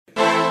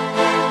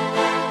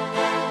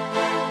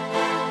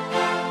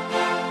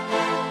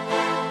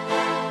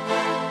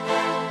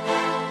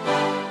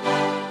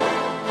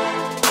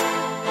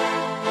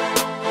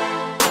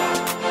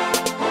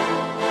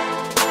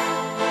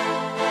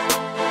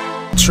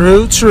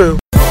True, true. Ain't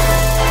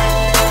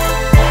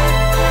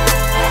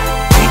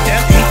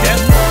that?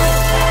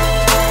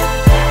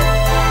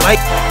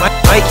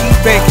 Mikey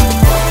Baker.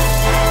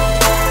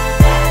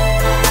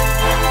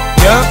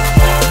 Yup.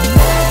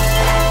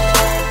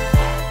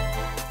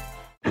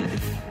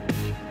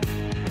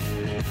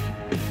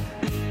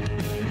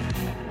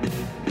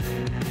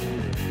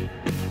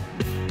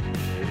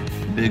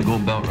 Big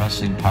Gold Belt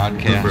Wrestling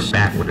Podcast. We're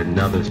back with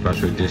another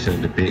special edition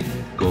of the Big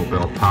Gold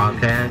Belt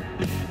Podcast.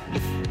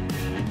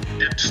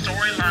 The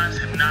storylines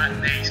have not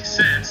made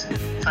sense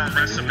from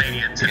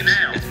WrestleMania to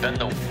now. It's been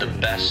the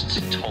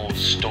best told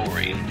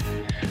story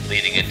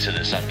leading into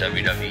this on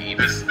WWE.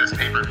 This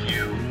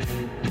pay-per-view,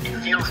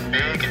 it feels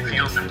big, it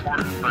feels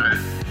important, but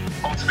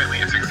ultimately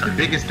it's exciting. The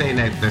biggest thing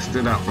that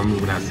stood out for me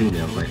when I seen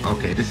it, I was like,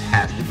 okay, this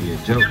has to be a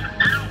joke.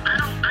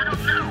 I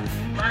don't know.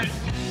 Like,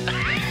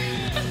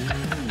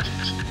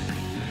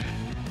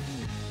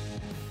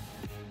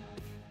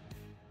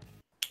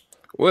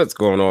 What's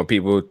going on,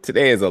 people?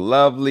 Today is a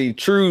lovely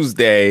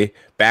Tuesday.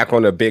 Back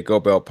on the Big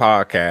Gold Belt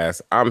Podcast.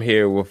 I'm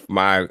here with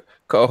my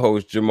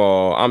co-host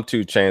Jamal. I'm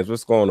 2 Chainz.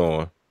 What's going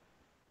on?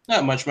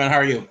 Not much, man. How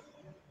are you?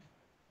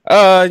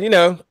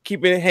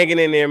 Keeping it hanging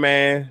in there,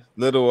 man.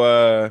 It's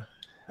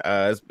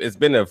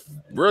been a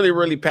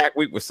really packed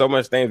week with so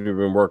much things we've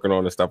been working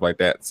on and stuff like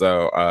that.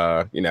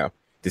 So,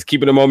 just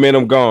keeping the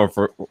momentum going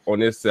on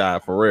this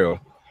side for real.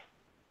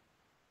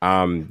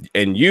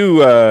 And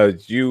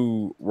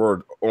you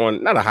were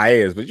on not a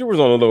hiatus, but you were on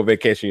a little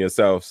vacation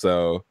yourself.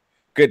 So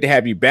good to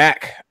have you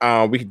back.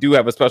 We do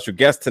have a special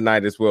guest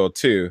tonight as well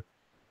too.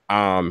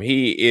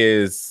 He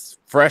is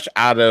fresh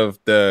out of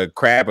the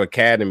Crab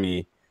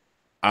Academy.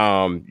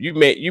 You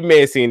may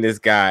have seen this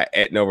guy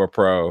at Nova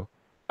Pro.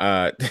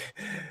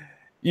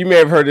 You may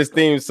have heard his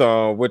theme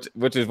song,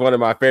 which is one of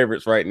my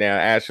favorites right now,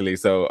 actually.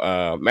 So,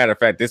 matter of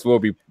fact,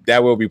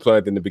 that will be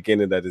plugged in the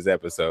beginning of this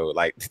episode.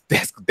 Like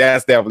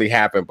that's definitely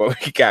happened. But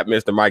we got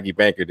Mr. Mikey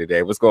Banker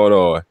today. What's going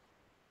on?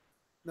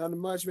 Nothing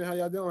much, man. How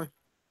y'all doing?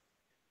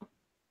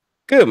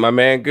 Good, my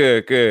man.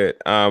 Good.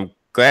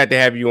 Glad to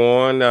have you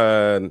on.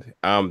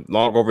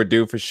 Long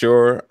overdue for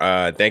sure.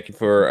 Thank you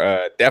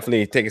for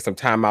definitely taking some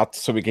time out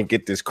so we can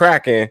get this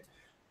cracking.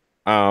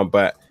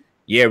 But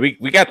yeah, we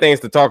got things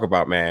to talk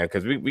about, man,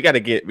 because we gotta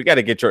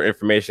get your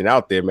information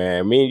out there,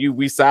 man. Me and you,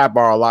 we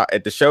sidebar a lot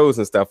at the shows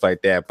and stuff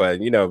like that. But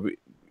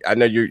I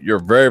know you're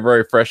very,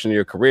 very fresh in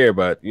your career,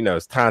 but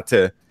it's time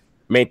to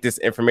make this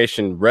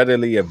information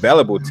readily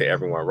available to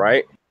everyone,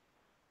 right?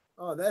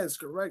 Oh, that is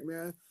correct,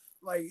 man.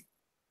 Like,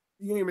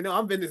 you don't even know.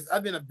 I've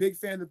been a big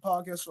fan of the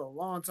podcast for a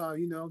long time.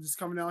 Just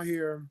coming out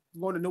here,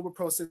 going to Nova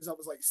Pro since I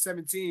was like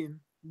 17,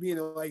 being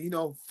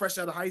fresh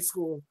out of high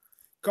school,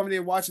 coming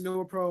in watching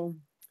Nova Pro.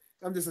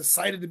 I'm just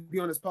excited to be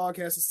on this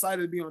podcast,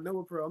 excited to be on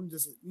Nova Pro. I'm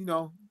just,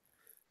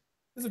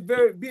 it's a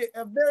very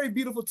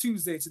beautiful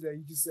Tuesday today,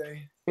 you can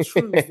say.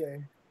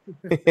 Tuesday.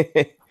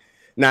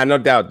 Nah, no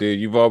doubt, dude.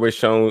 You've always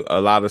shown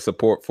a lot of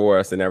support for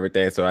us and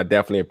everything, so I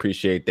definitely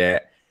appreciate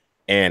that.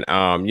 And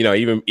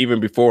even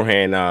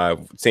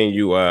beforehand, seeing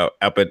you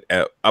up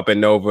at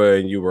Nova,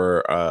 and you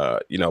were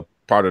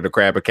part of the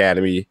Crab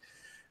Academy,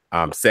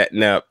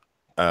 setting up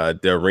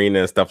the arena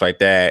and stuff like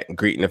that, and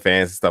greeting the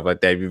fans and stuff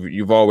like that.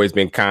 You've always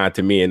been kind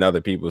to me and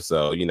other people,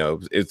 so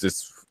it's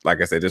just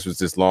like I said, this was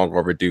just long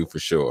overdue for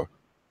sure.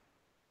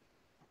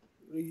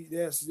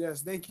 Yes,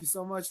 thank you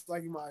so much.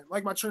 Like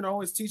my trainer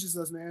always teaches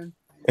us, man.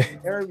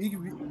 Eric,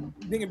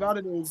 the thing about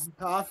it is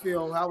how I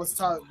feel. How I was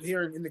taught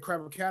here in the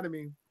Crab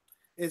Academy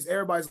is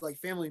everybody's like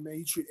family, man.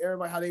 You treat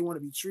everybody how they want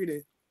to be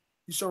treated.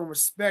 You show them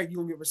respect, you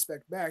gonna get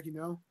respect back.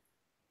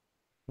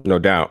 No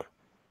doubt.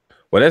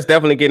 Well, let's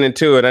definitely get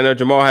into it. I know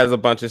Jamal has a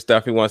bunch of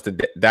stuff he wants to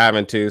dive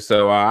into,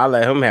 so I'll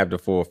let him have the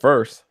floor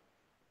first.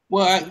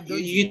 Well,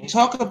 you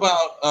talk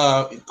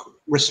about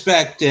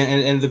respect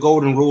and the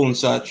golden rule and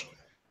such,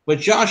 but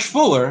Josh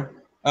Fuller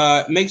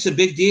makes a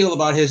big deal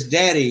about his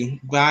daddy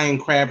buying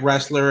Crab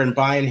Wrestler and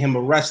buying him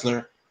a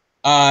wrestler.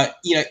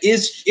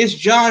 Is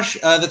Josh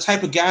the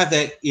type of guy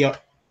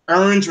that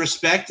earns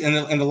respect in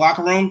the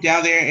locker room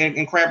down there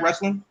in Crab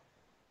Wrestling?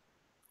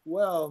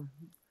 Well,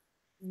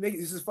 this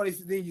is a funny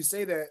thing you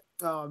say that.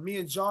 Me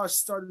and Josh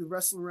started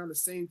wrestling around the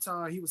same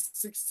time. He was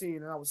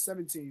 16 and I was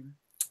 17.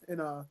 And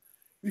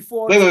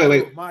before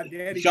wait. My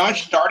daddy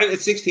Josh started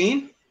at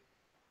 16?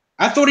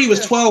 I thought he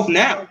was 12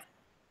 now.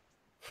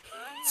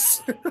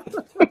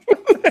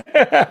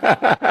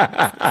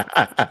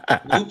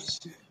 Oops.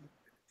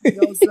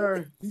 No,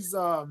 sir. He's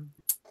right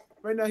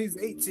now he's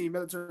 18,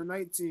 about to turn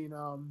 19.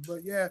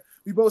 But yeah,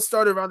 we both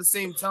started around the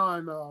same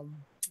time.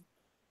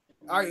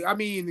 I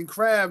mean, in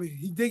Crab,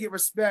 he did get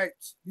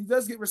respect. He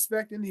does get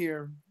respect in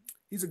here.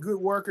 He's a good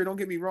worker. Don't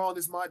get me wrong.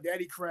 This is my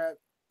daddy Crab.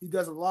 He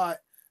does a lot.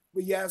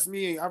 But you ask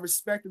me, I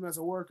respect him as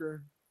a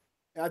worker.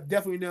 And I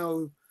definitely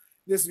know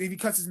this. If he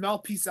cuts his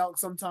mouthpiece out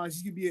sometimes,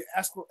 he could be an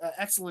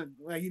excellent,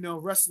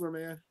 wrestler,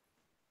 man.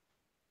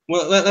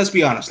 Well, let's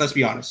be honest.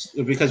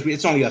 Because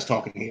it's only us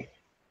talking here.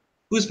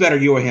 Who's better,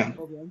 you or him?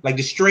 Okay. Like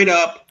just straight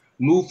up,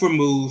 move for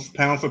move,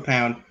 pound for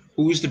pound.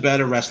 Who's the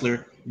better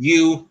wrestler?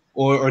 You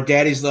or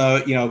Daddy's,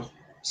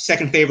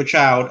 second favorite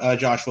child,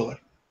 Josh Fuller?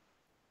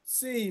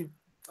 See,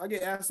 I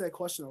get asked that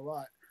question a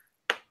lot.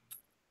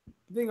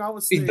 The thing I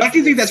would say, don't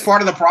you think that's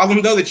part of the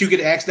problem, though, that you get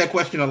asked that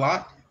question a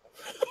lot?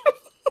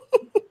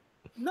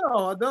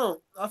 No, I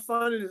don't. I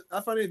find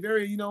it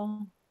very,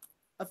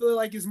 I feel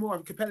like it's more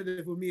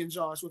competitive with me and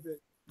Josh with it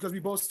because we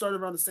both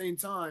started around the same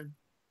time.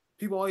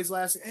 People always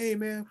ask, "Hey,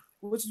 man,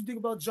 what do you think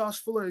about Josh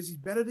Fuller? Is he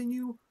better than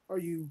you? Are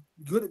you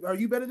good? Are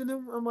you better than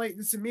him?" I'm like,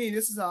 to me,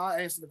 this is how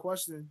I answer the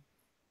question.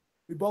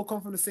 We both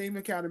come from the same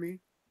academy.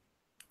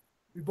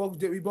 We both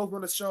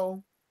want to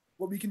show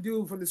what we can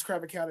do from this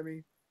crab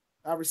academy.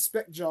 I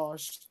respect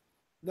Josh.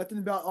 Nothing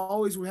about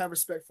always will have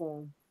respect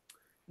for him.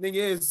 Thing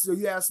is, so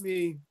you ask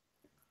me,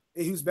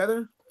 hey, who's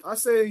better? I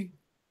say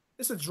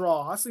it's a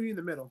draw. I say we in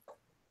the middle.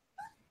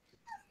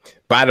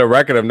 By the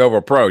record of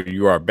Nova Pro,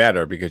 you are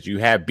better because you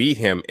have beat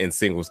him in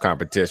singles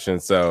competition.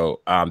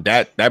 So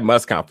that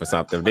must count for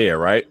something there,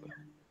 right?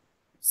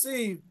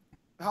 See,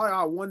 how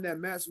I won that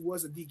match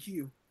was a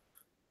DQ.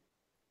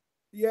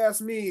 You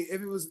asked me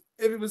if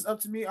it was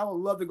up to me, I would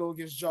love to go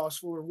against Josh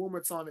Fuller one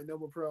more time at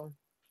Nova Pro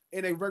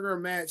in a regular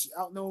match.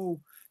 Out no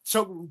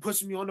choking,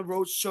 pushing me on the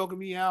ropes, choking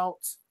me out.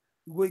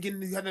 We're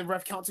getting having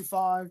ref count to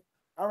 5.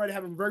 I already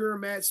have a regular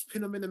match,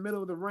 pin him in the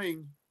middle of the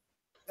ring.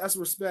 That's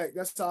respect.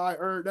 That's how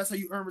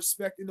you earn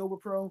respect in Nova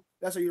Pro.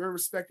 That's how you earn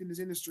respect in this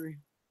industry.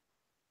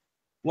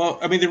 Well,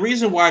 I mean, the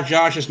reason why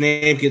Josh's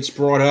name gets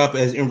brought up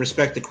as in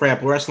respect to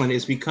crab wrestling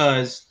is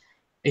because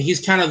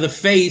he's kind of the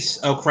face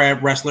of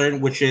crab wrestling,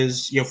 which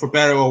is, for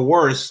better or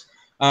worse,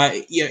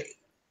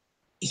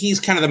 he's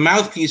kind of the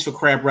mouthpiece for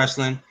crab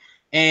wrestling.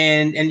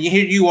 And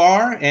here you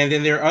are, and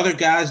then there are other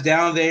guys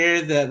down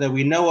there that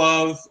we know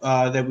of,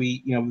 that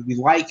we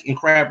like in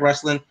crab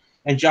wrestling,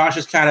 and Josh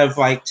is kind of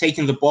like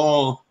taking the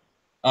ball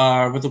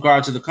with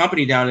regard to the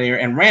company down there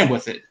and ran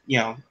with it.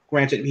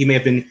 Granted, he may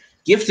have been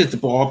gifted the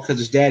ball because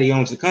his daddy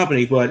owns the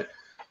company, but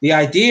the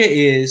idea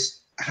is,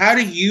 how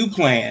do you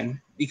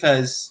plan?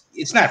 Because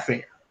it's not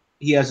fair.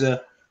 He has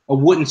a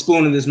wooden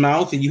spoon in his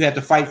mouth, and you have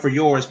to fight for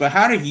yours. But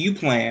how do you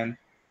plan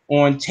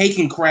on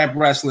taking crab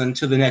wrestling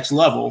to the next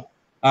level?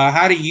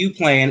 How do you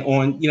plan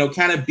on,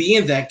 kind of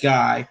being that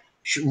guy,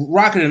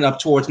 rocketing up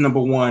towards number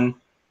 1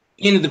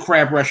 into the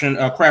crab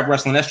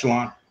wrestling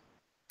echelon?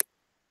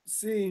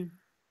 See,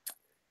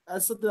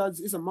 that's something.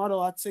 It's a motto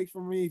I take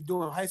from me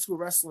doing high school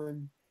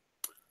wrestling.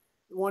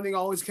 One thing I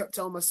always kept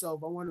telling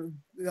myself,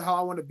 how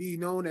I want to be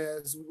known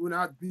as when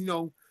I,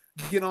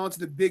 get on to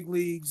the big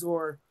leagues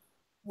or,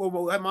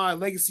 let my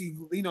legacy,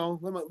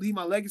 leave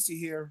my legacy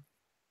here.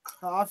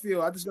 How I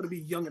feel, I just got to be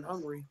young and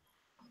hungry.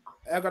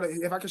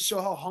 If I can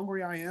show how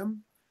hungry I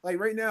am, like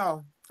right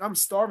now, I'm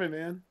starving,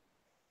 man.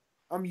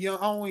 I'm young.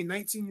 I'm only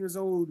 19 years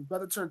old, about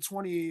to turn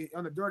 20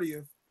 on the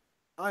 30th.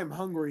 I am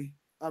hungry.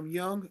 I'm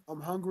young.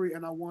 I'm hungry,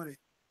 and I want it.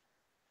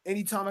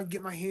 Anytime I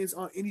get my hands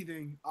on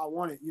anything, I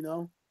want it.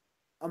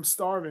 I'm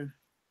starving.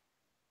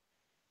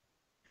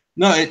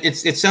 No,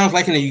 it sounds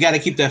like you got to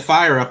keep that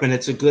fire up, and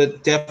it's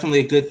definitely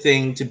a good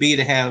thing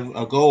to have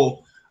a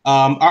goal.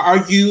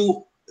 Are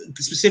you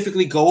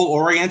specifically goal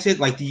oriented?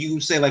 Like, do you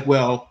say like,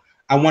 well,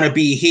 I want to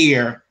be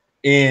here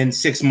in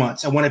 6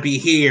 months. I want to be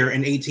here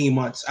in 18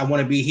 months. I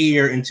want to be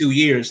here in 2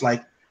 years.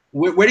 Like,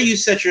 where do you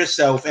set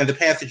yourself and the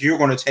path that you're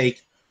going to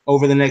take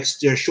over the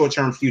next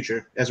short-term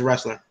future as a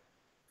wrestler?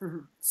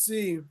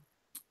 See,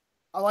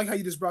 I like how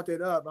you just brought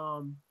that up.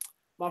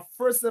 My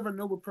first ever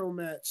Nova Pro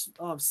match,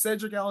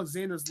 Cedric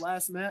Alexander's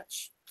last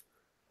match.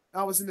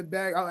 I was in the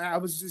back. I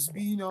was just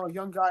being, a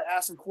young guy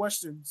asking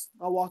questions.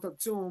 I walked up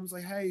to him. I was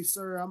like, "Hey,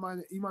 sir,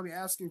 you might be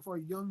asking for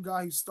a young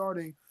guy who's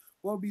starting.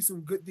 What would be some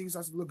good things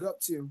I should look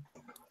up to?"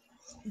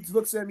 He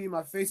looks at me in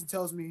my face and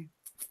tells me,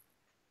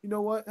 "You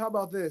know what? How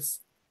about this?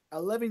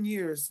 11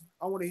 years,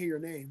 I want to hear your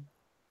name."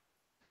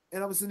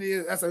 And I was sitting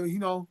there as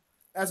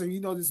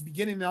this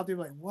beginning out there,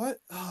 like, what?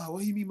 What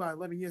do you mean by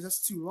 11 years?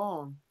 That's too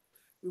long.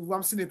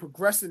 I'm sitting there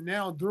progressing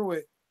now through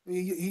it.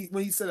 And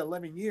when he said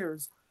 11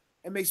 years,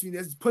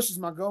 it pushes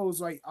my goals.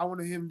 Like, I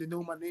wanted him to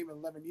know my name in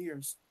 11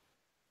 years.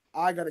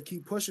 I got to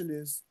keep pushing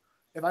this.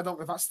 If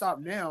I stop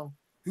now,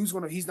 he's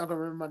not going to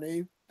remember my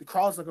name. The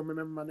crowd's not going to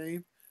remember my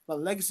name. My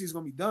legacy is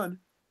going to be done.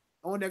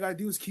 All I got to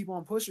do is keep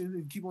on pushing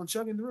and keep on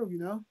chugging through,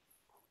 No,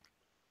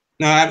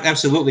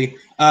 absolutely.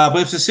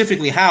 But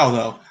specifically how,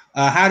 though?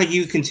 How do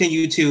you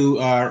continue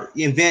to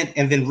invent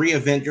and then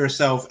reinvent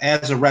yourself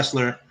as a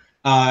wrestler?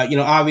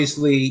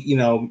 Obviously,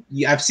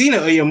 I've seen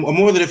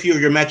more than a few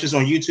of your matches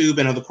on YouTube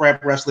and on the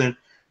Crab Wrestling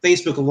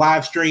Facebook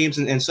live streams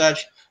and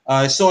such.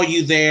 I saw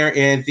you there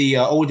in the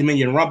Old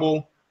Dominion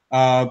Rumble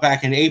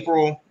back in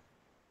April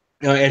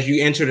as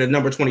you entered at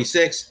number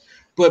 26.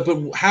 But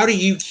how do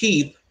you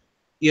keep,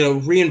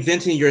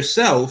 reinventing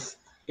yourself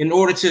in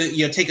order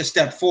to take a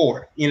step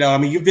forward?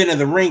 You've been in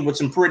the ring with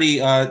some pretty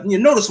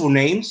noticeable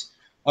names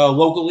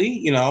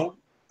locally,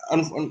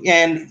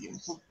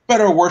 and for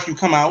better or worse, you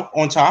come out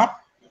on top.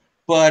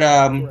 But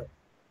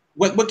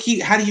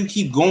how do you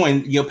keep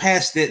going,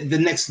 past the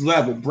next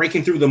level,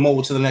 breaking through the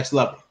mold to the next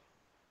level?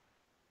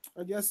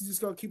 I guess you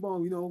just gotta keep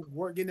on,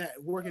 working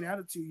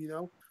attitude,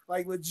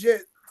 like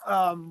legit.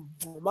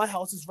 My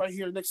house is right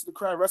here next to the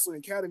Crab Wrestling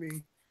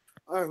Academy.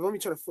 All right, let me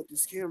try to flip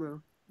this camera.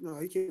 No,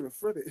 you can't even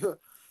flip it.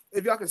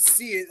 If y'all can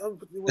see it,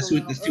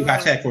 That's too high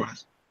tech for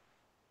us.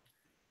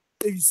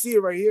 If you see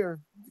it right here,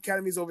 the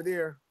academy's over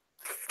there.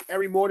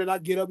 Every morning I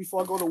get up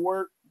before I go to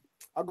work.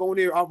 I go in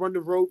there, I'll run the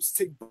ropes,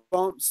 take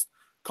bumps,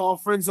 call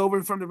friends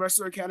over from the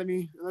Wrestler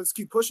Academy, and let's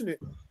keep pushing it.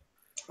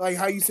 Like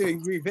how you say,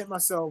 reinvent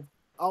myself.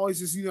 I always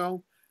just,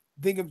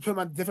 think of put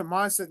my different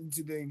mindset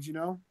into things,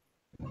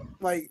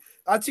 Like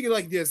I take it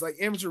like this, like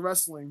amateur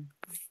wrestling.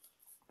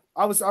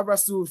 I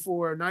wrestled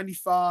for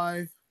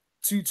 95,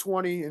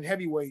 220, and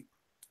heavyweight.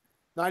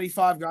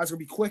 95 guys gonna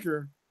be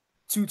quicker.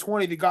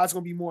 220, the guys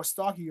gonna be more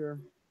stockier.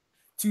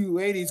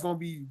 280 is gonna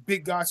be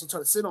big guys who try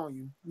to sit on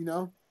you,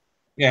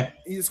 Yeah.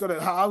 You just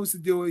gotta how I used to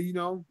do it,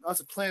 I was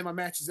to plan my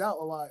matches out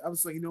a lot. I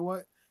was like, you know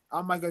what?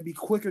 I might gotta be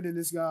quicker than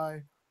this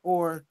guy,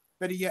 or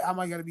better yet, I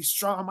might gotta be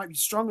strong. I might be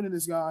stronger than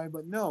this guy,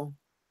 but no.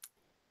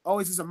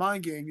 Always is a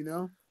mind game,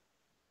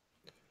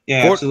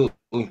 Yeah,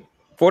 absolutely.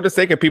 For the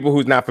sake of people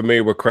who's not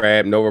familiar with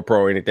Crab, Nova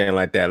Pro, or anything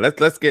like that,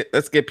 let's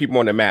get people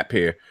on the map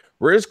here.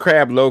 Where is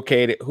Crab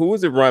located? Who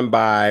is it run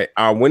by?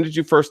 When did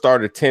you first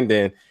start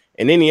attending?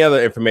 And any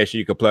other information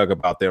you could plug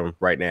about them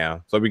right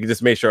now, so we can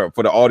just make sure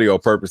for the audio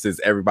purposes,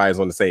 everybody's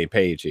on the same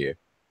page here.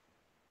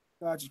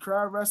 Gotcha.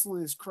 Crab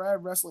Wrestling is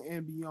Crab Wrestling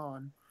and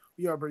Beyond.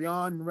 We are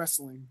Beyond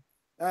Wrestling,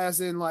 as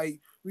in like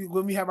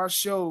when we have our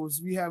shows,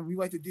 we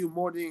like to do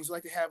more things. We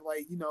like to have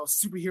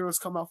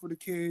superheroes come out for the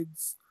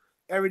kids.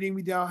 Everything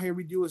we down here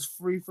we do is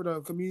free for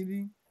the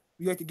community.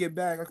 We like to give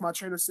back. Like my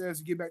trainer says,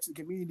 you give back to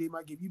the community, they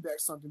might give you back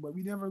something, but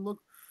we never look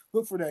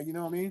for that. You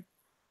know what I mean?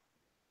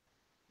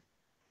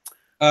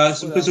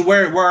 So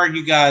where are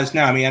you guys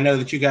now? I mean, I know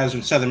that you guys are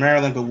in Southern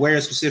Maryland, but where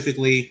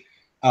specifically,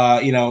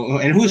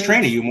 and who's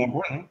training you more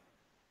importantly?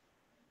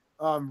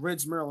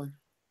 Ridge, Maryland.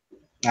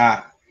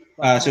 So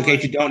in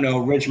case you don't know,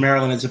 Ridge,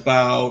 Maryland is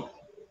about,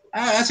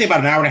 I'd say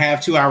about an hour and a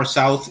half, 2 hours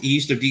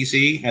southeast of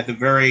DC at the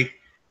very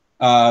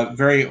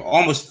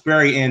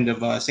end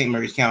of St.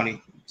 Mary's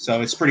County. So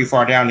it's pretty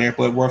far down there,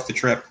 but worth the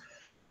trip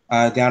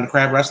down to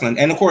Crab Wrestling.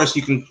 And of course,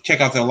 you can check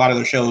out a lot of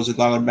their shows, a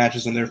lot of their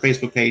matches on their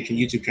Facebook page and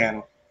YouTube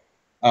channel.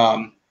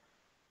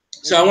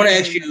 So I want to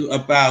ask you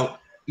about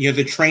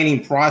the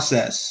training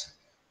process.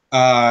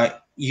 Why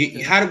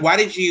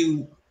did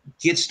you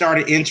get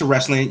started into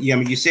wrestling? I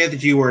mean, you said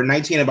that you were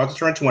 19, about to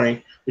turn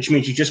 20, which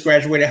means you just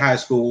graduated high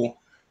school.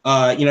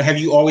 Have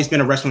you always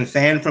been a wrestling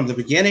fan from the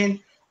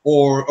beginning,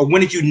 or when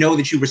did you know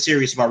that you were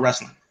serious about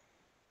wrestling?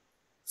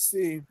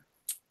 See,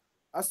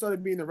 I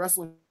started being a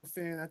wrestling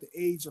fan at the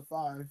age of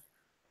 5.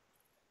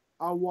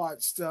 I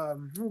watched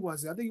who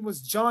was it? I think it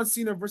was John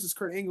Cena versus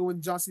Kurt Angle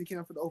when John Cena came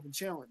out for the Open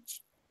Challenge.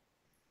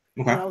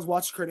 Okay. And I was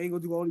watching Kurt Angle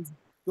do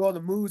all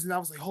the moves, and I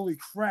was like, "Holy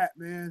crap,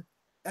 man,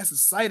 that's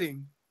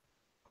exciting!"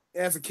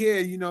 As a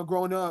kid,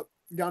 growing up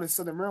down in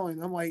Southern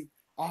Maryland, I'm like,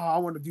 "Oh, I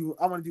want to do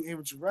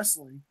amateur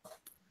wrestling."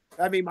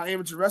 That made my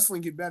amateur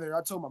wrestling get better.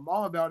 I told my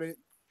mom about it.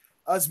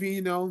 Us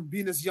being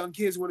this young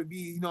kids want to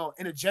be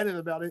energetic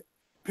about it.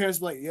 Parents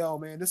were like, "Yo,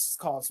 man, this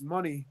costs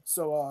money."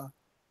 So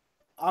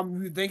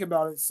I'm thinking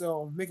about it.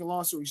 So, make a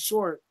long story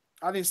short,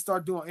 I didn't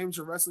start doing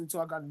amateur wrestling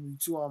until I got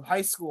into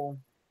high school.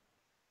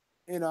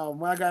 And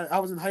when I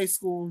was in high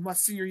school, my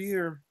senior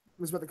year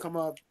was about to come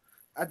up.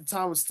 At the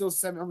time, I was still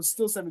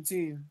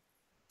 17,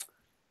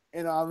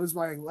 and it was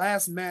my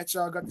last match.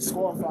 I got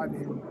disqualified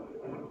in.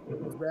 It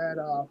was bad.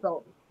 I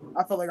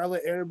felt like I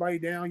let everybody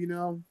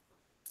down,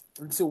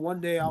 Until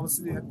one day, I was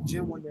sitting at the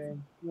gym one day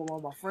with one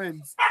of my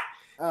friends.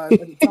 At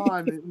the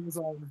time, it was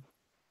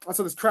I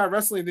saw this Crab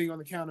Wrestling thing on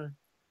the counter.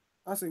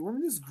 I was like, let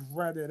me just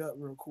grab that up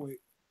real quick.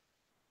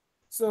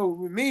 So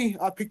with me,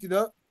 I picked it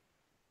up,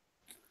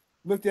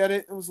 looked at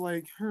it, and was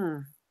like,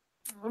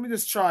 let me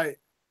just try it.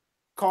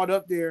 Called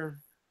up there.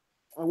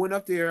 I went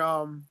up there.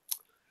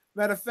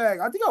 Matter of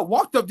fact, I think I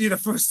walked up there the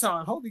first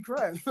time. Holy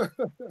crap.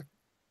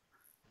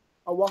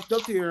 I walked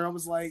up there. I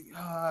was like,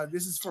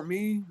 this is for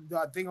me.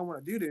 I think I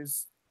want to do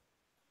this.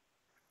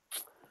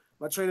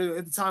 My trainer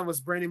at the time was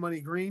Brandon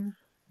Money Green.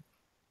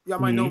 Y'all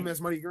might know him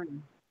as Money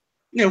Green.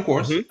 Yeah, of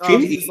course.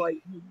 He's like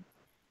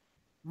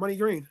Money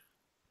Green.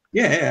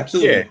 Yeah,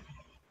 absolutely.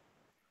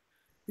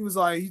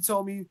 Yeah. He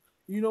told me,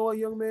 you know what,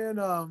 young man,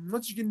 why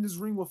don't you get in this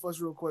ring with us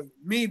real quick?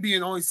 Me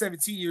being only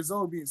 17 years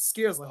old, being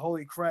scared, I was like,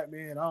 holy crap,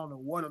 man, I don't know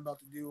what I'm about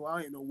to do.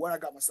 I don't know what I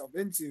got myself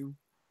into.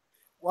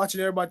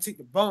 Watching everybody take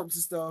the bumps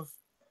and stuff.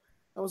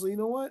 I was like, you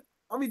know what?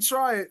 Let me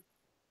try it.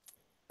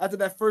 After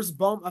that first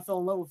bump, I fell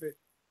in love with it.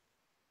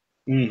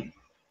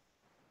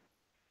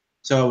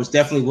 So it was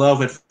definitely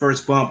love at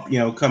first bump,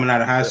 coming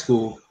out of high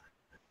school.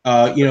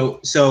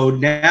 So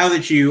now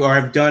that you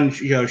have done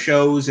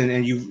shows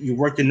and you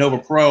worked in Nova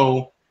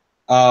Pro,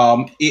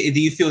 do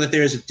you feel that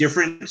there's a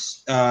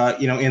difference,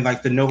 in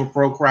like the Nova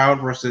Pro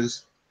crowd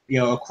versus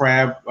a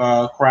Crab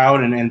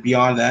crowd and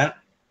beyond that?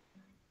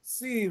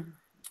 See,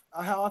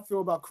 how I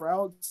feel about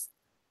crowds.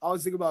 I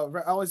always think about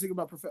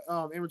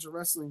amateur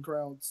wrestling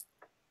crowds.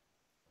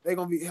 They're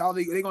gonna be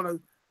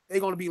they're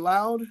gonna be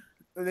loud,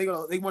 and they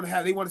want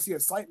to see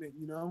excitement.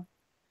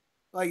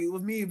 Like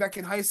with me back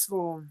in high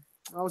school,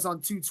 I was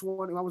on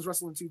 220. I was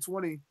wrestling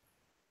 220.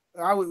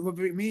 I would with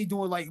me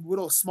doing like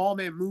little small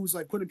man moves,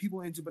 like putting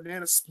people into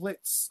banana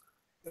splits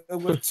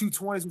with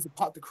 220s was to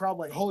pop the crowd.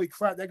 Like, holy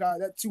crap, that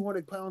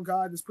 200-pound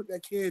guy just put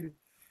that kid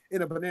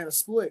in a banana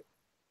split.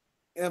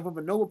 And with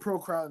a Nova Pro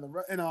crowd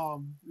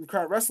the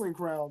crowd wrestling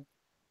crowd,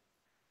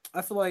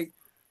 I feel like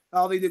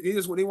all they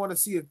want to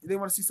see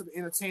something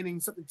entertaining,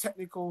 something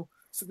technical,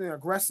 something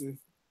aggressive.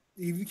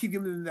 If you keep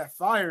giving them that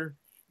fire,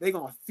 they're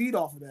gonna feed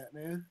off of that,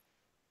 man.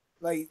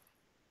 Like,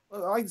 I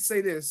like to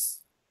say this.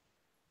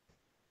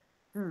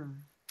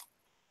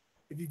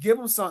 If you give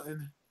them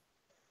something,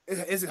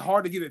 is it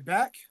hard to give it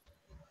back?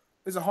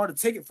 Is it hard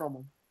to take it from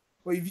them?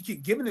 But if you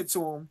keep giving it to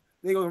them,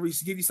 they're gonna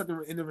give you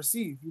something in the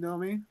receive. You know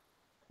what I mean?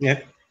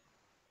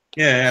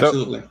 Yeah,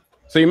 absolutely.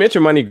 So you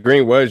mentioned Money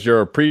Green was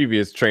your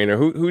previous trainer.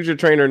 Who's your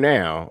trainer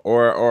now,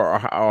 or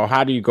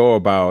how do you go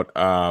about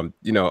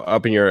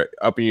upping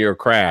your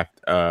craft?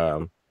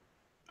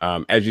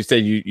 As you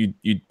said, you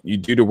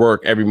do the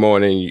work every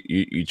morning.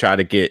 You try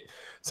to get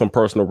some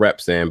personal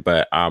reps in,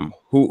 but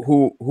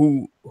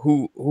who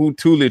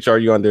tutelage are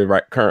you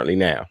under currently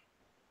now?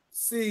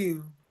 See,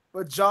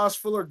 but Josh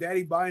Fuller,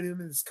 daddy buying him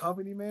in his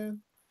company,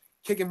 man,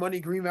 kicking Money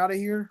Green out of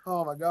here.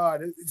 Oh my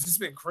God, it's just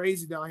been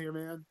crazy down here,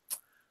 man.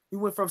 We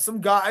went from some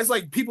guy. It's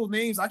like people's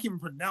names I can't even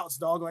pronounce,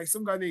 dog. Like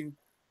some guy named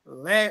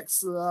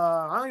Lex.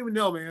 I don't even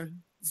know,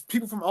 man. It's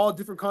people from all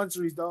different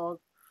countries, dog.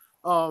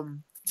 I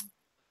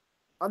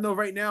know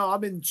right now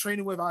I've been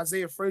training with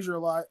Isaiah Frazier a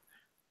lot.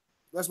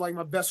 That's like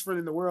my best friend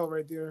in the world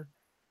right there.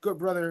 Good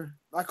brother.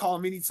 I call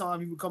him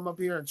anytime. He would come up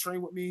here and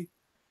train with me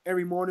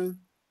every morning.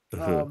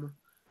 Mm-hmm.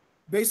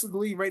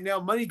 Basically, right now,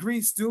 Money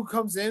Green still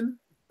comes in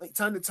like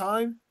time to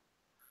time.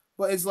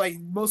 But it's like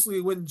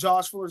mostly when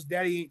Josh Fuller's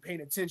daddy ain't paying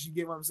attention. You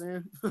get what I'm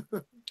saying?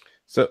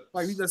 So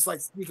like we just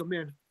like sneak him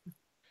in.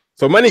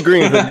 So Money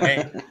Green is a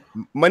name.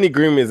 Money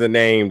Green is a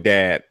name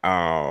that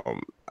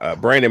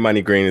Brandon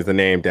Money Green is a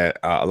name that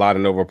a lot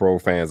of Nova Pro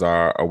fans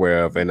are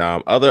aware of, and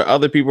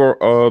other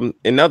people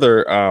in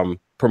other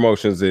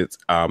promotions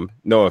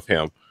know of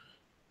him.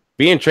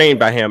 Being trained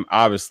by him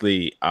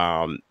obviously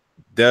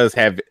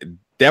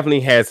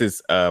definitely has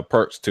his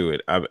perks to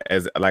it.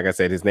 As like I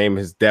said, his name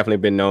has definitely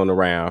been known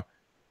around.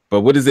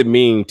 But what does it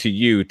mean to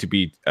you to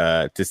be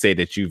to say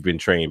that you've been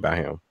trained by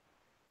him?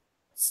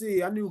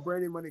 See, I knew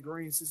Brandon Money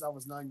Green since I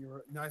was 9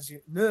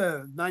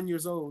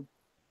 years old.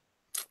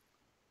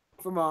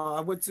 From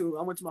I went to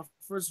my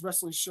first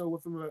wrestling show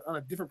with him on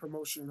a different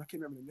promotion. I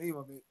can't remember the name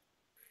of it.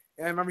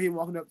 And I remember him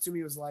walking up to me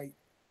and was like,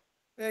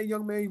 "Hey,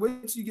 young man,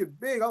 wait till you get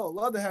big. I would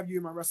love to have you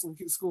in my wrestling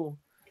school."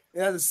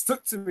 And that just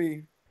stuck to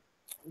me.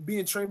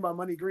 Being trained by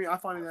Money Green, I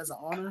find it as an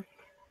honor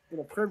and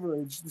a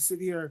privilege to sit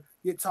here,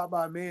 get taught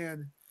by a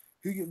man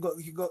who he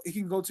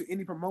can go to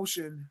any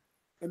promotion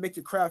and make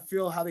the crowd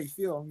feel how they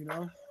feel, you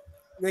know?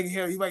 They can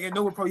hear you like at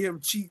Nova Pro, you hear him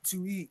cheat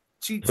to eat.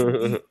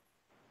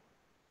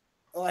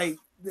 Like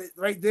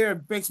right there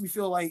makes me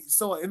feel like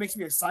it makes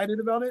me excited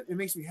about it. It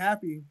makes me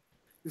happy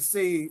to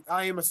say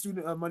I am a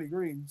student of Money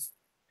Green's.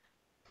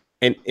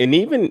 And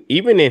even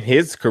in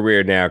his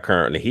career now,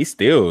 currently, he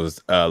still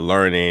is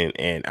learning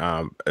and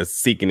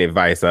seeking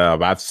advice.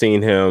 I've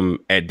seen him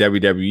at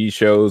WWE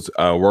shows,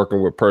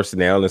 working with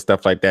personnel and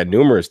stuff like that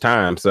numerous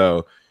times.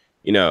 So,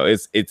 you know,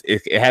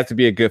 it has to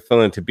be a good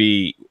feeling to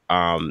be,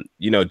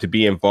 to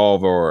be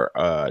involved or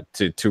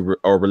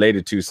or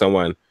related to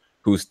someone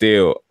who's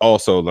still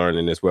also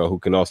learning as well, who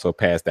can also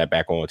pass that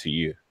back on to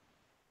you.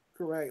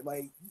 Correct.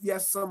 Like,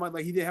 yes, someone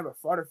like he didn't have a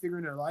father figure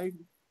in their life.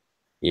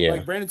 Yeah.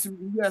 Like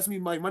Brandon, you asked me,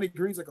 like Money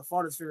Green's like a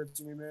father's figure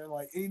to me, man.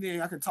 Like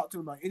anything I can talk to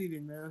him about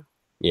anything, man.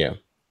 Yeah.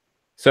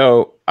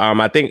 So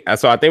I think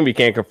we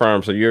can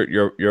confirm. So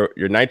you're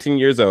 19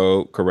 years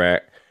old,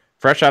 correct?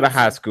 Fresh out of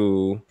high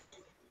school.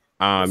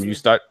 You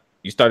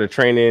started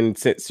training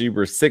since you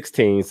were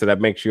 16, so that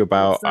makes you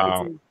about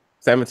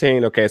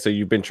 17. Okay, so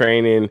you've been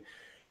training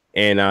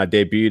and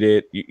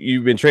debuted.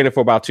 You've been training for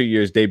about 2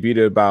 years.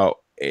 Debuted about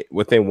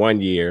within 1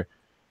 year.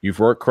 You've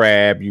worked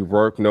Crab, you've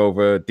worked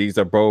Nova. These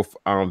are both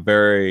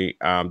very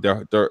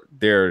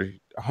they're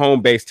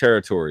home-based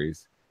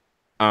territories.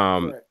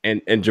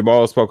 And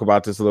Jamal spoke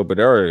about this a little bit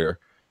earlier.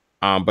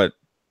 But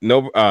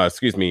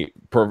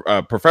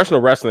professional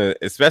wrestling,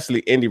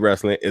 especially indie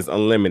wrestling, is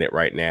unlimited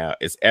right now.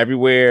 It's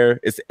everywhere.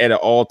 It's at an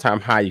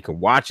all-time high. You can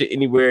watch it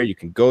anywhere. You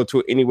can go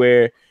to it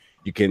anywhere.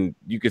 You can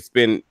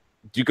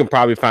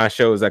probably find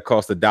shows that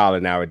cost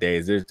 $1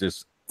 nowadays. There's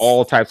just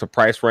all types of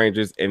price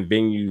ranges and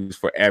venues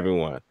for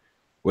everyone.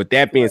 With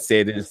that being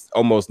said, there's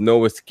almost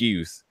no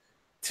excuse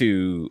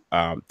to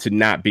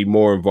not be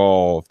more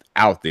involved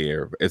out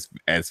there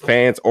as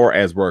fans or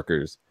as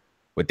workers.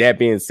 With that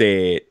being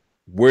said,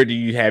 where do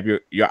you have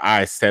your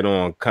eyes set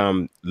on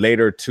come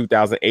later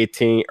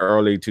 2018,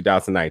 early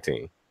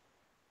 2019?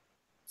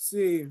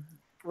 See,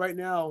 right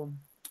now,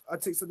 I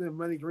take something that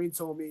Money Green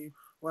told me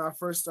when I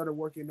first started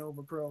working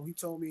Nova Pro. He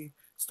told me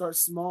start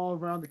small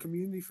around the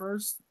community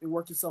first and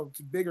work yourself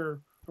to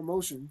bigger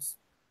promotions.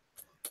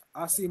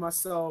 I see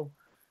myself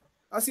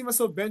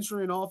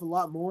venturing off a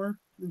lot more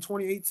in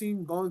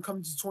 2018, coming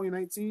to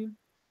 2019.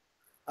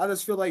 I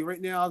just feel like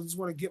right now I just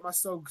want to get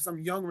myself, because I'm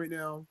young right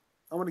now.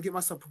 I want to get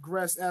myself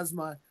progressed as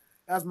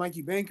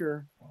Mikey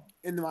Banker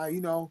in my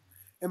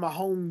in my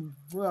home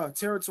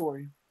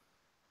territory,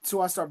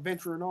 until I start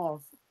venturing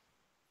off.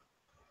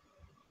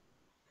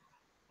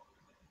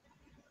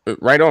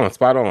 Right on,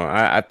 spot on.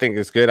 I think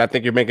it's good. I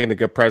think you're making a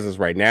good presence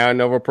right now in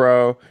Nova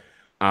Pro.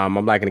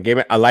 I'm liking the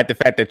game. I like the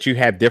fact that you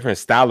have different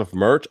style of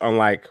merch,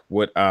 unlike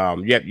what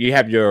you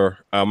have your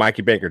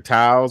Mikey Banker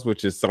towels,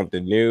 which is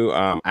something new.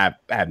 I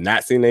have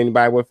not seen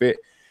anybody with it.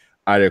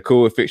 They're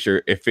cool.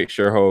 It fits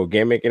your whole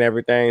gimmick and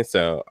everything.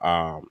 So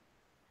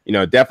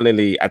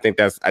definitely I think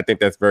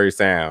that's very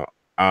sound.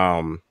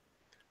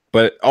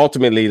 But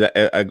ultimately,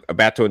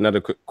 back to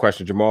another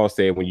question Jamal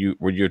said, when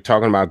you're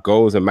talking about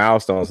goals and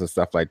milestones and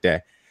stuff like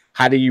that,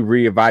 how do you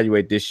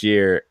reevaluate this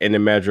year in the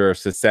measure of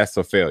success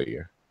or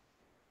failure?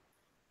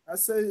 I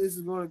say it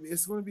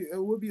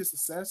will be a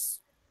success.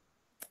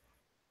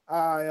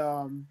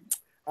 I'm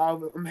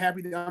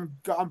happy that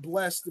I'm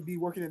blessed to be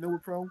working at Nova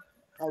Pro.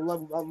 I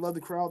love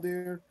the crowd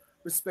there.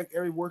 Respect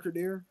every worker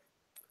there.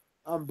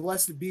 I'm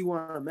blessed to be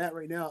where I'm at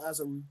right now as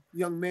a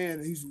young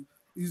man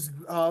who's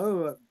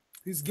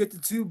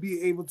gifted to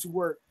be able to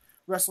work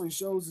wrestling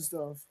shows and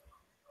stuff.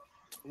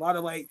 We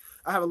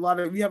have a lot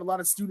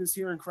of students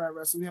here in crowd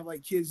wrestling. We have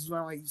like kids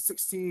around like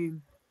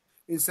 16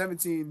 and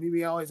 17.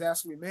 Maybe always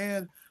ask me,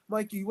 man,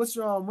 Mikey, what's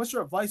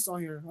your advice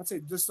on here? I'd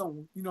say just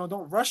don't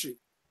rush it.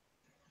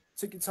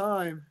 Take your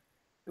time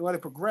and let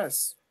it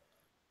progress.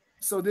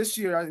 So this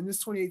year, in this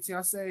 2018,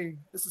 I say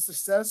it's a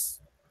success,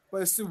 but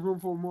there's still room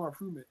for more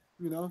improvement,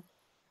 No,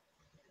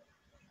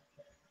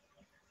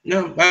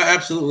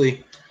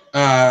 absolutely.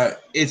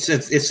 It's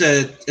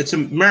a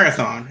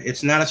marathon.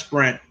 It's not a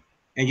sprint,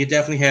 and you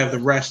definitely have the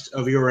rest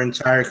of your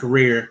entire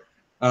career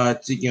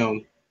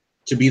to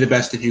be the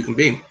best that you can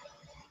be.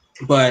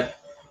 But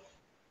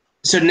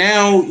so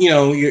now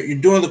you're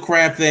doing the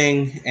crab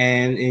thing,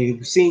 and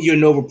you've seen you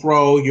in Nova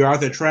Pro. You're out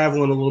there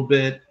traveling a little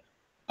bit.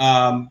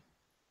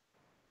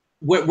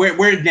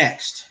 Where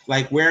next?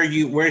 Like, where's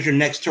your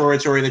next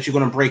territory that you're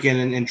going to break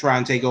in and try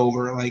and take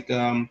over? Like,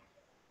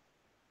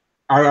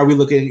 are we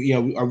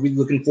looking? Are we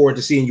looking forward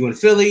to seeing you in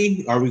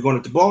Philly? Are we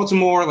going to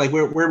Baltimore? Like,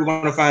 where are we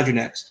going to find you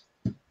next?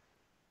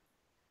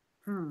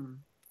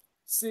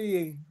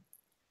 See,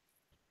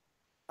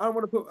 I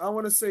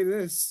want to say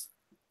this.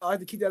 I like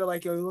to keep that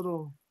like a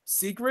little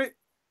secret.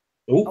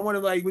 Ooh. I want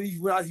to when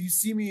you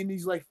see me in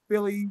these like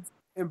Philly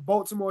and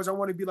Baltimore's, I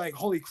want to be like,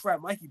 holy crap,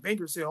 Mikey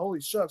Banker said,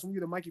 holy shucks, we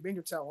get a Mikey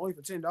Banker towel only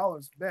for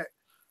 $10 back.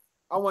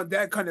 I want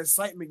that kind of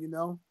excitement,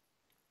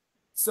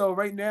 So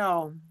right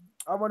now,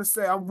 I want to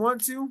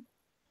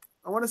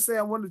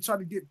try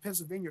to get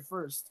Pennsylvania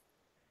first.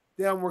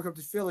 Then I'm work up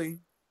to Philly.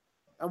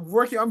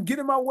 I'm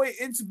getting my way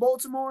into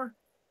Baltimore,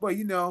 but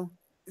it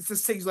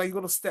just takes like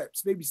little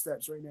steps, baby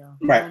steps right now.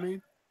 You know what I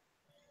mean?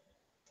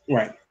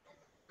 Right.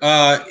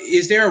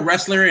 Is there a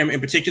wrestler in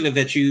particular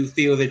that you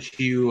feel that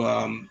you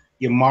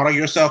model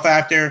yourself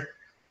after?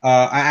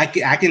 I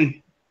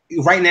can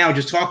right now,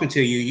 just talking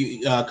to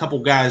you, a couple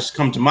guys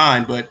come to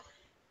mind, but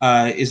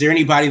is there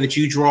anybody that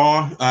you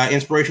draw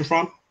inspiration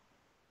from?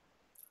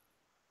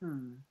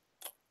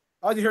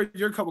 I'll hear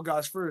your couple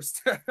guys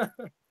first.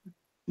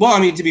 Well, I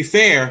mean, to be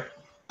fair,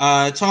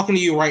 talking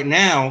to you right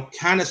now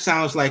kind of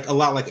sounds like a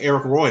lot like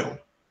Eric Royal.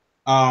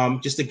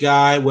 Just a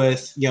guy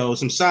with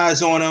some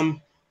size on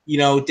him.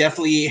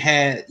 Definitely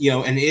had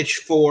an itch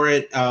for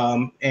it,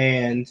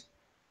 and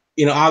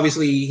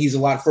obviously he's a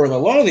lot further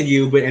along than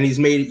you, and he's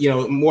made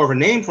more of a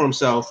name for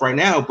himself right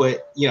now.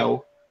 But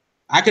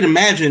I could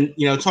imagine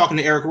talking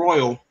to Eric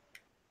Royal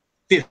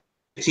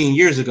 15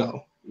 years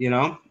ago.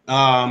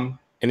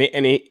 And he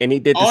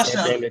did the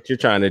same thing that you're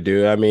trying to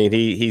do. I mean,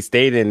 he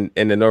stayed in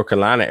the North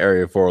Carolina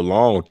area for a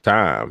long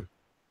time,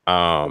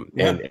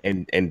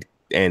 and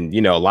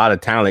a lot of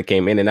talent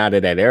came in and out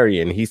of that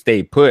area, and he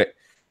stayed put,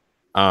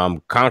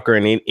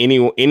 conquering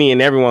any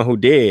and everyone who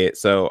did.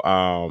 So,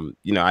 I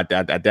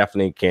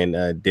definitely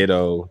can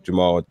ditto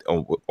Jamal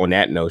on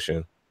that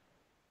notion.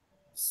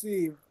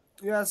 See,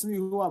 you asked me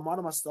who I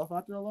model my stuff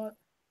after a lot.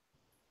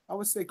 I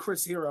would say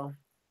Chris Hero,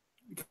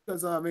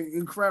 because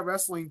in crab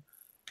wrestling,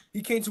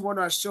 he came to one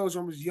of our shows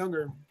when I was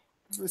younger.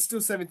 I was still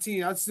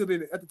 17. At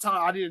the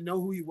time, I didn't know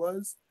who he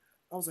was.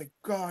 I was like,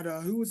 God,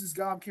 who was this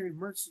guy I'm carrying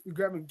merch,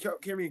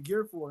 carrying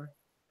gear for?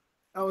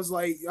 I was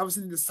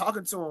just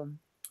talking to him.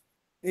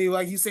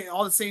 And he's saying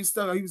all the same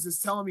stuff. He was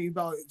just telling me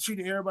about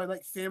treating everybody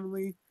like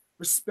family,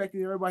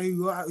 respecting everybody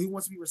who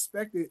wants to be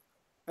respected.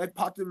 That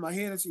popped in my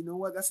head and said, you know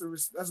what? That's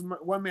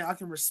one man I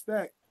can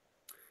respect.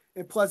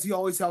 And plus, he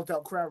always helped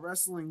out crowd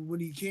wrestling when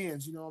he can.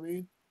 You know what I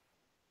mean?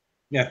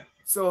 Yeah.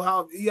 So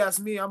how he asked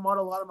me, I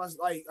model a lot of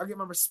I get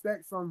my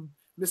respect from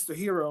Mr.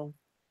 Hero.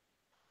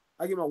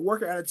 I get my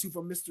worker attitude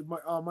from Mr.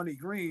 Money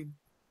Green.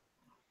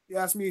 He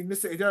asked me,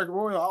 Mr. Derek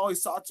Royal. I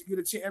always talk to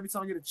every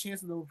time I get a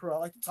chance to know pro. I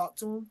like to talk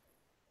to him.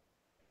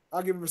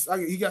 I give him.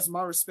 He gets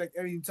my respect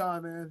every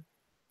time, man.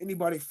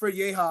 Anybody, Fred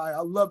Yehai. I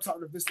love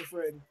talking to Mr.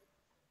 Fred.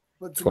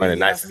 But one of the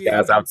nicest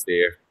guys out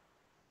there.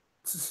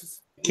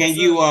 Can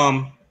you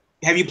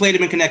have you played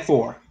him in Connect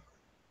 4?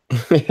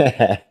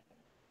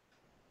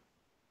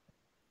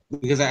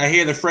 Because I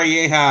hear the Frey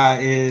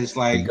Yeha is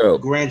like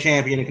grand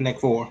champion in Connect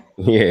 4.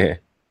 Yeah.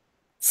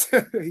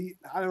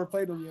 I never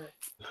played him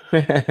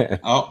yet.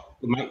 Oh,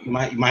 you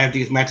might have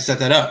to set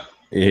that up.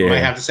 Yeah. You might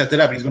have to set that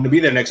up. He's going to be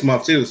there next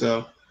month too.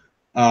 So,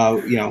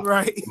 right,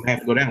 you might have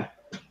to go down.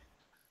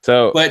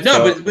 So, but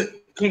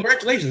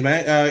congratulations,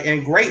 man,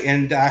 and great.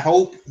 And I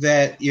hope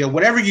that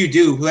whatever you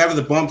do, whoever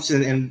the bumps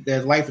and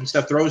that life and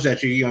stuff throws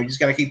at you, you just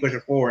got to keep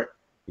pushing forward.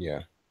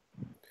 Yeah.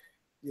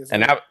 Yes,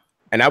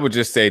 and I would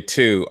just say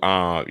too,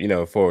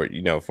 before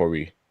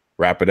we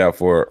wrap it up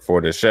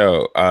for the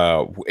show,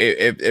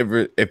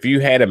 if you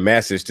had a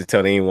message to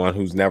tell anyone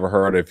who's never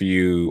heard of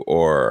you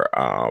or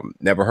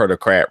never heard of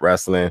Crab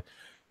Wrestling,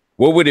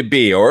 what would it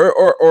be?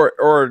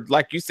 Or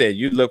like you said,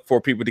 you look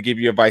for people to give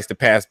you advice to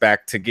pass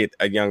back to get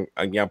a young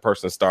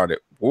person started.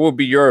 What would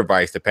be your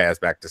advice to pass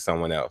back to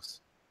someone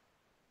else?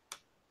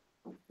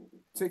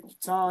 Take your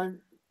time.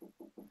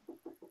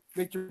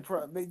 Take your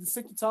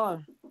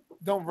time.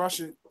 Don't rush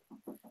it.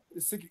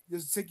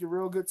 Just take your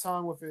real good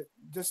time with it.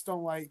 Just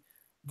don't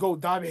go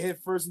dive head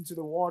first into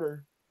the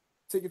water.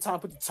 Take your time,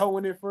 put the toe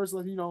in there first,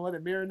 let it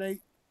marinate,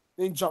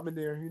 then jump in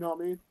there. You know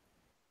what I mean?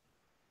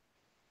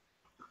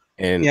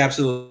 And yeah,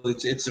 absolutely.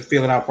 It's a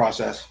feeling out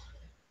process.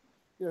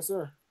 Yes,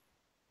 sir.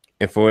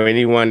 And for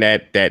anyone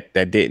that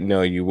didn't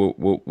know you,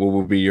 what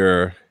would be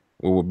your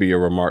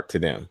remark to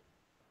them?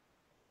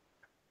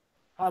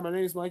 Hi, my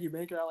name is Mikey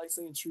Banker. I like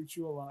saying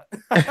true a lot.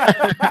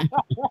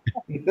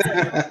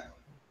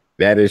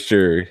 That is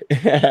true.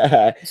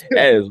 That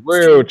is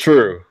real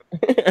true.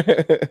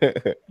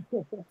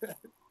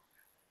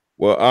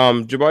 Well,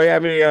 Jabbar, you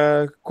have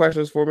any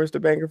questions for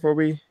Mr. Banker for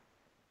me?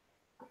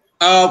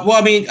 Well,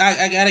 I mean,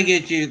 I gotta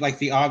get you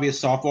the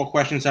obvious softball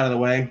questions out of the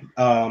way.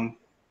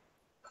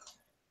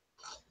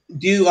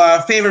 Do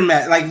favorite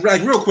match, like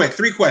real quick,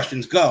 3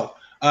 questions, go.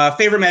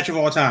 Favorite match of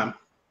all time?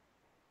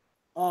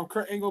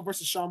 Kurt Angle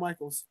versus Shawn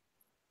Michaels.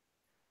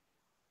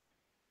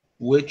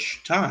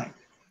 Which time?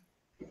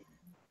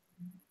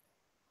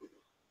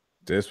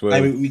 This was. I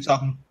mean, we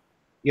talking,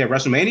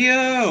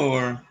 WrestleMania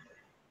or?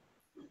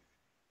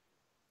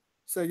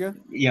 Say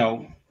again. We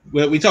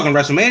talking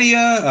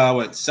WrestleMania?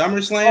 What,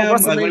 SummerSlam? Oh,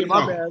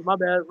 WrestleMania. My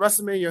bad.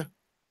 WrestleMania.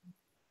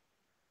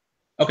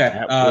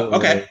 Okay.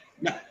 Okay.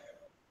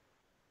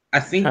 I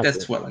think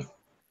that's what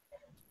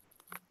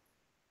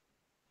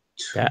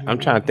I'm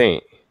trying to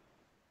think.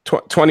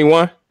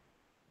 21. I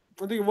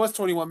think it was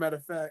 21. Matter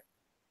of fact,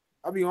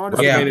 I'll be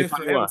honest. Yeah,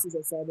 ever since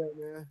I saw that,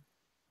 man.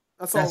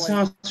 That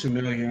sounds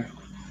familiar.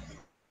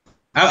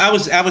 I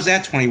was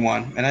at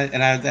 21, and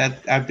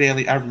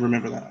I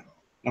remember that.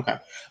 Okay.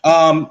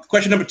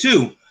 Question number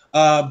 2.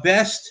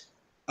 Best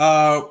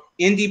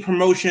indie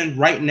promotion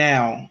right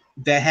now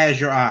that has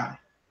your eye.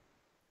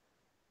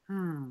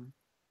 Come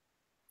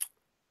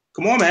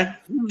on, man.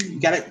 You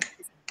got it.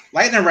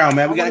 Lightning round,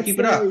 man. We got to keep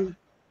it up.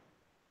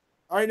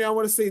 Right now, I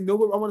want to say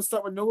Nova. I want to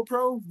start with Nova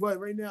Pro, but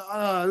right now,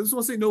 I just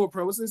want to say Nova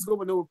Pro. Let's go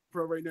with Nova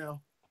Pro right now.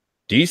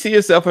 Do you see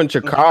yourself in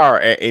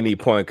Chikara at any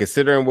point,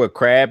 considering what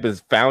Crab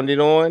is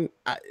founded on?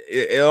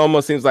 It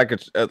almost seems like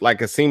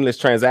a seamless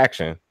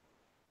transaction.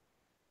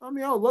 I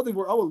mean, I would love to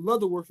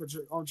work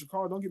on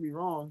Chikara. Don't get me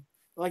wrong.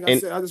 Like I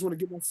said, I just want to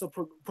get myself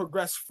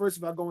progress first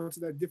if I go into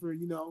that different,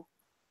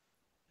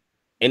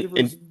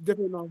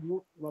 different.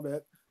 My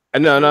bad.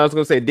 No, I was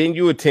gonna say, didn't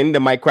you attend the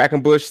Mike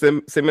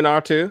Quackenbush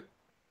seminar too?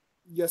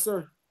 Yes,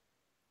 sir.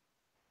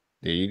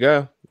 There you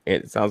go.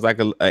 It sounds like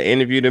an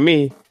interview to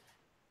me.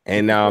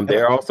 And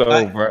they're also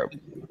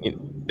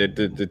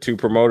the 2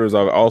 promoters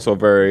are also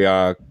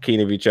very keen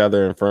of each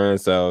other and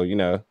friends. So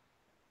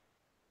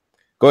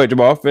go ahead,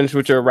 Jamal. Finish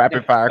with your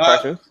rapid fire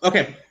questions.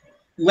 Okay.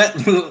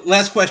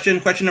 Last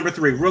question. Question number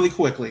 3, really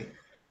quickly.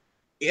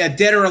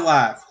 Dead or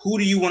alive, who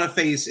do you want to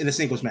face in a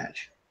singles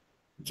match?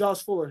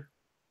 Josh Fuller.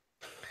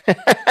 I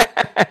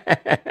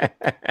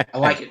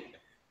like it.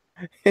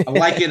 And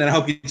I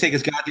hope you take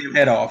his goddamn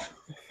head off.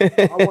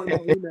 I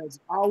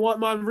want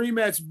my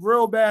rematch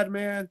real bad,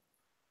 man.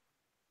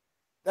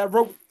 That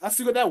rope, I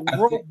still got that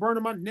rope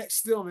burning my neck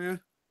still, man.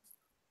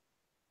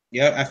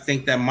 Yeah, I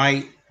think that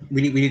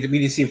we need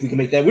to see if we can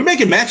make that. We're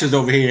making matches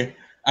over here.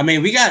 I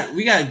mean, we got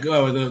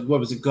what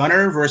was it,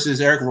 Gunner versus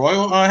Eric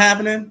Royal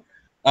happening.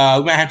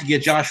 We might have to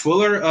get Josh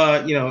Fuller,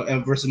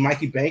 versus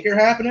Mikey Banker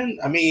happening.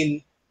 I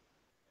mean,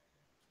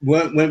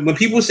 when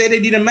people say they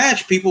need a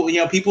match, people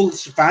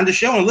find the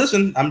show and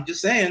listen. I'm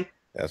just saying.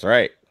 That's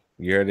right.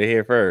 You heard it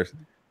here first.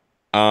 Wait,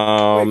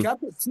 can I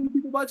put 2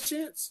 people by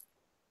chance?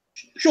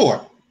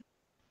 Sure.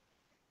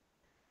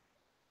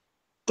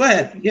 Go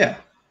ahead. Yeah.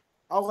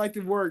 I would like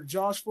to work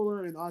Josh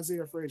Fuller and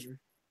Isaiah Frazier.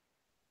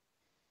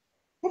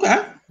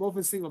 Okay. Both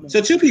in single match.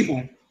 So 2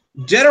 people,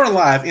 dead or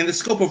alive, in the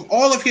scope of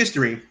all of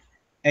history,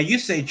 and you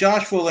say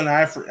Josh Fuller and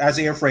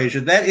Isaiah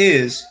Frazier.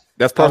 That's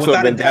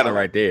personal vendetta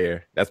right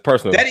there. That's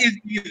personal. That is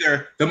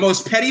either the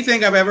most petty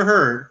thing I've ever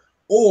heard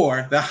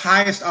or the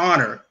highest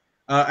honor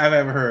I've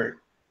ever heard.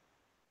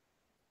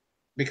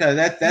 Because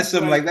that's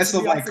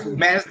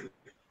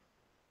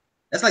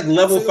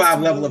level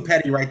 5 level of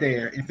petty right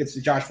there. If it's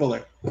Josh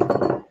Fuller.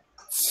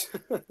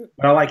 But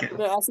I like it.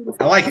 Man,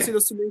 I like see it.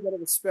 those two names out of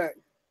respect.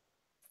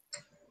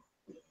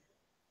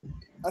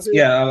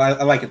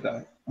 I like it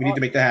though. We need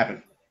to make that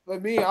happen.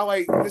 But me, I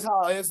like this is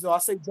how it is though. I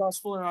say Josh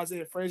Fuller and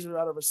Isaiah Frazier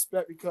out of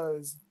respect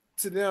because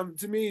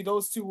to me,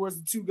 those two were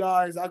the two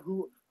guys I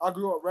grew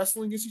up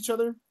wrestling against each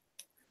other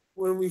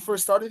when we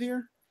first started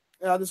here.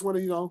 And I just want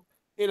to,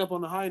 end up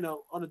on the high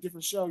note on a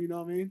different show, you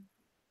know what I mean?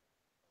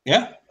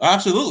 Yeah,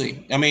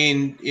 absolutely. I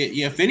mean,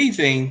 if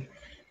anything,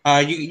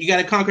 you got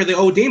to conquer the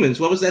old demons.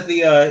 What was that?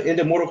 The end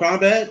of Mortal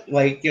Kombat?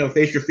 Like,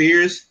 face your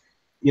fears,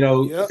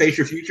 face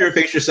your future,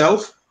 face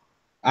yourself.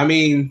 I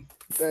mean,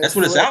 that's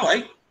what it sounds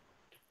like.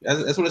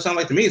 That's what it sounds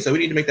like to me. So we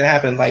need to make that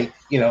happen, like,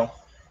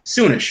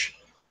 soonish.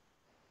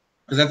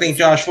 Because I think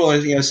Josh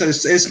Fuller, so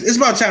it's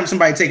about time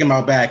somebody take him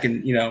out back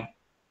and,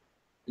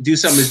 do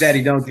something his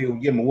daddy don't do,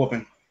 give him a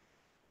whooping.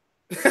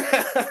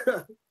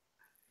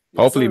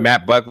 Hopefully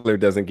Matt Buckler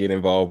doesn't get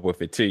involved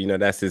with it too.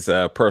 That's his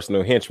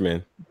personal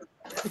henchman.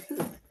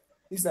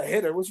 He's a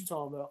hitter. What you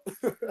talking about?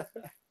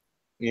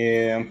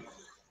 Yeah.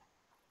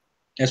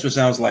 That's what it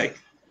sounds like.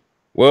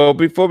 Well,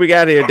 before we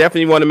got here,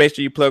 definitely want to make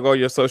sure you plug all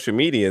your social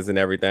medias and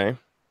everything.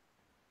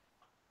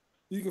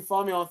 You can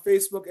find me on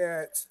Facebook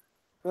at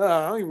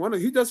I don't even want to.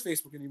 Who does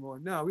Facebook anymore?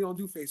 No, we don't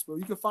do Facebook.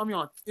 You can find me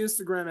on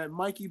Instagram at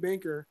Mikey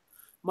Banker,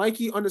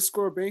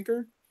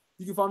 Mikey_Banker.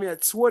 You can find me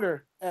at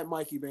Twitter at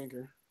Mikey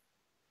Banker.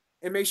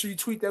 And make sure you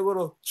tweet that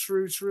little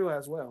true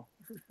as well.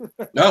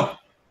 No.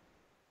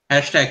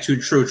 Hashtag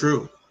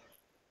true.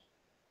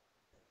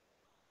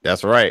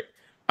 That's right.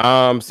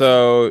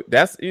 So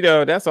that's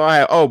all I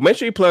have. Oh, make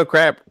sure you plug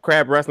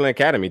Crab Wrestling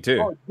Academy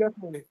too. Oh,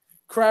 definitely.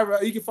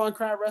 You can find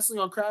Crab Wrestling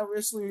on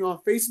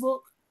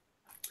Facebook.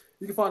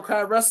 You can find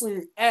Crab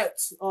Wrestling at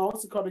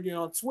what's it called again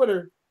on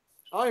Twitter.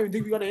 I don't even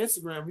think we got an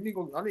Instagram. I need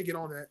to get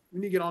on that. We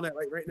need to get on that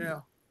like right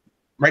now.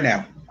 Right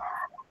now.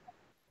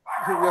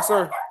 Yes,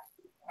 sir.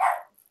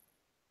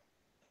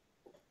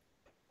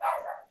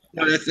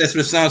 No, that's what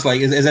it sounds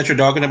like. Is that your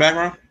dog in the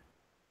background?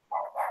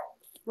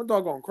 My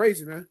dog going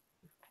crazy, man.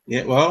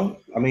 Yeah, well,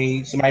 I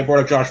mean, somebody brought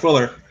up Josh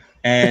Fuller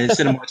and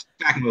sent him on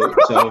attack mode.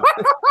 So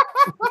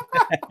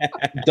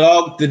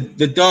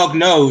the dog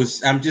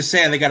knows. I'm just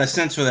saying they got a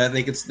sense for that.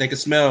 They could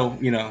smell,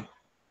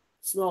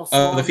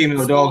 the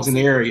female dogs in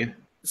the area.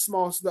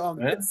 Small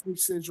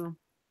syndrome.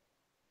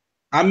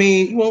 I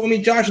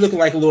mean, Josh looking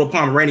like a little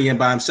Pomeranian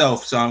by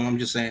himself. So I'm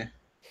just saying.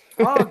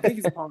 I don't think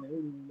he's a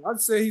Pomeranian.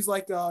 I'd say he's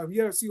like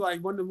you ever see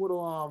like one of them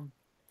little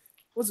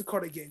what's it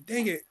called again?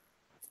 Dang it.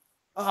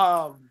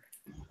 The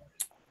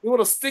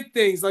little stick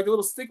things, like the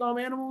little stick arm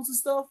animals and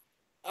stuff.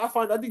 I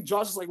think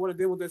Josh is like one of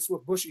them with that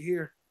sort of bushy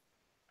hair.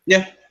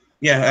 Yeah,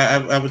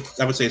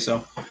 I would say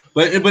so.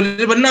 But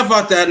enough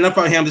about that. Enough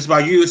about him. It's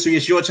about you. So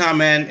it's your time,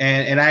 man.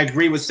 And I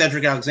agree with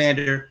Cedric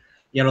Alexander.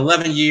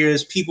 11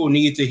 years. People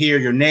need to hear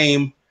your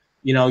name.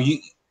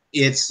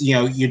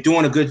 You're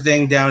doing a good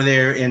thing down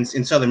there in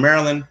Southern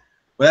Maryland.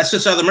 But that's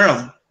just Southern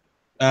Maryland.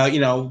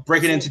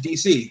 Breaking into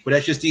DC. But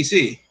that's just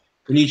DC.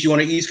 We need you on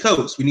the East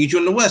Coast. We need you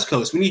on the West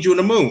Coast. We need you on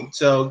the moon.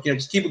 So,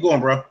 just keep it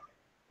going, bro.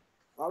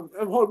 I'm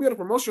holding a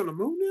promotion on the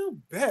moon now?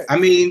 Bet. I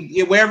mean,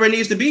 wherever it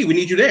needs to be, we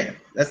need you there.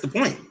 That's the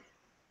point.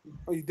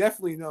 Oh, you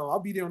definitely know. I'll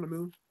be there on the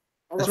moon.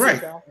 That's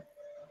right.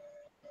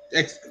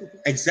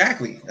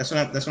 Exactly. That's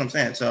what I'm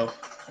saying. So,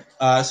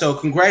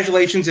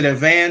 congratulations in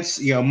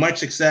advance. Much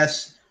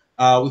success.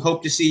 We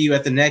hope to see you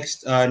at the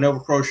next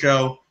Nova Pro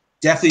show.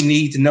 Definitely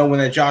need to know when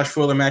that Josh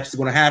Fuller match is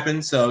going to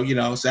happen. So,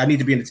 so I need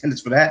to be in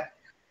attendance for that.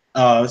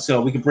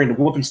 So we can bring the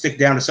whooping stick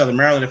down to Southern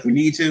Maryland if we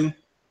need to.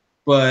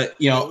 But,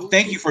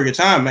 thank you for your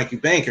time, Mikey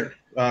Banker,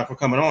 for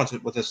coming on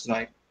with us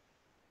tonight.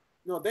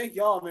 No, thank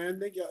y'all, man.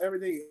 Thank y'all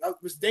everything.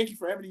 Thank you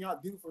for everything y'all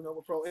do for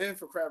Nova Pro and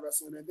for Crab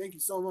Wrestling, man. Thank you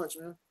so much,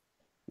 man.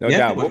 No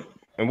doubt.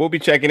 We'll be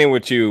checking in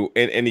with you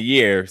in a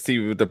year,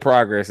 see what the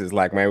progress is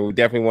like, man. We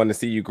definitely want to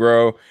see you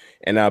grow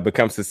and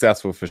become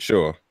successful for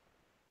sure.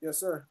 Yes,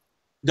 sir.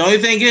 The only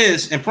thing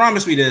is, and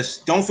promise me this,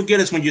 don't forget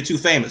us when you're too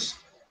famous.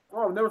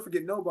 Oh, I'll never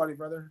forget nobody,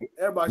 brother.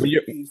 Everybody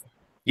should be peace.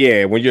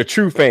 Yeah, when you're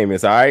true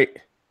famous, all right?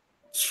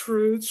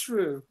 True.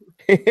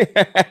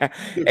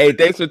 Hey,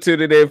 thanks for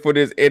tuning in for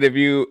this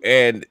interview.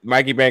 And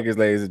Mikey Bankers,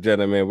 ladies and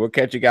gentlemen, we'll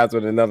catch you guys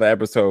with another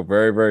episode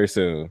very, very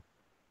soon.